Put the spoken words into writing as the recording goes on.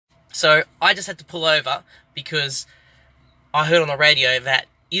So I just had to pull over because I heard on the radio that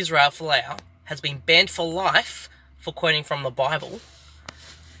Israel Folau has been banned for life for quoting from the Bible.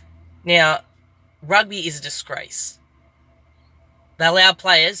 Now, rugby is a disgrace. They allow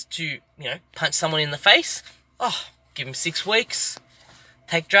players to, punch someone in the face. Oh, give them 6 weeks.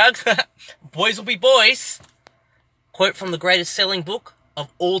 Take drugs. Boys will be boys. Quote from the greatest selling book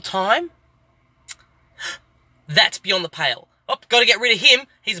of all time. That's beyond the pale. Oh, got to get rid of him.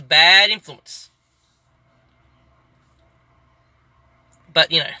 He's a bad influence.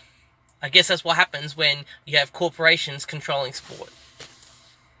 But, I guess that's what happens when you have corporations controlling sport.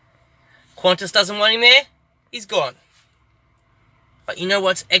 Qantas doesn't want him there. He's gone. But you know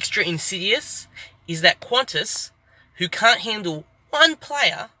what's extra insidious? Is that Qantas, who can't handle one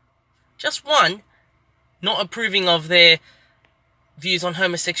player, just one, not approving of their views on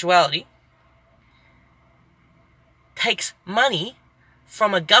homosexuality, takes money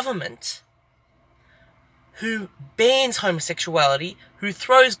from a government who bans homosexuality, who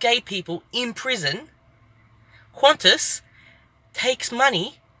throws gay people in prison. Qantas takes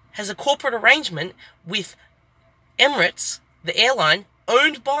money, has a corporate arrangement with Emirates, the airline,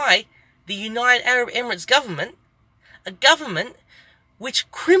 owned by the United Arab Emirates government, a government which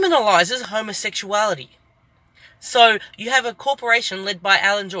criminalizes homosexuality. So you have a corporation led by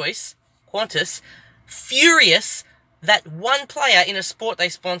Alan Joyce, Qantas, furious that one player in a sport they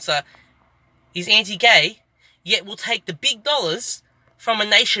sponsor is anti-gay, yet will take the big dollars from a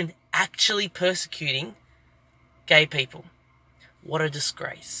nation actually persecuting gay people. What a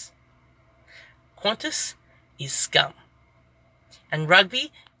disgrace. Qantas is scum. And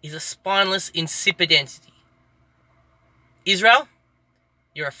rugby is a spineless, insipid entity. Israel,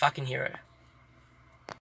 you're a fucking hero.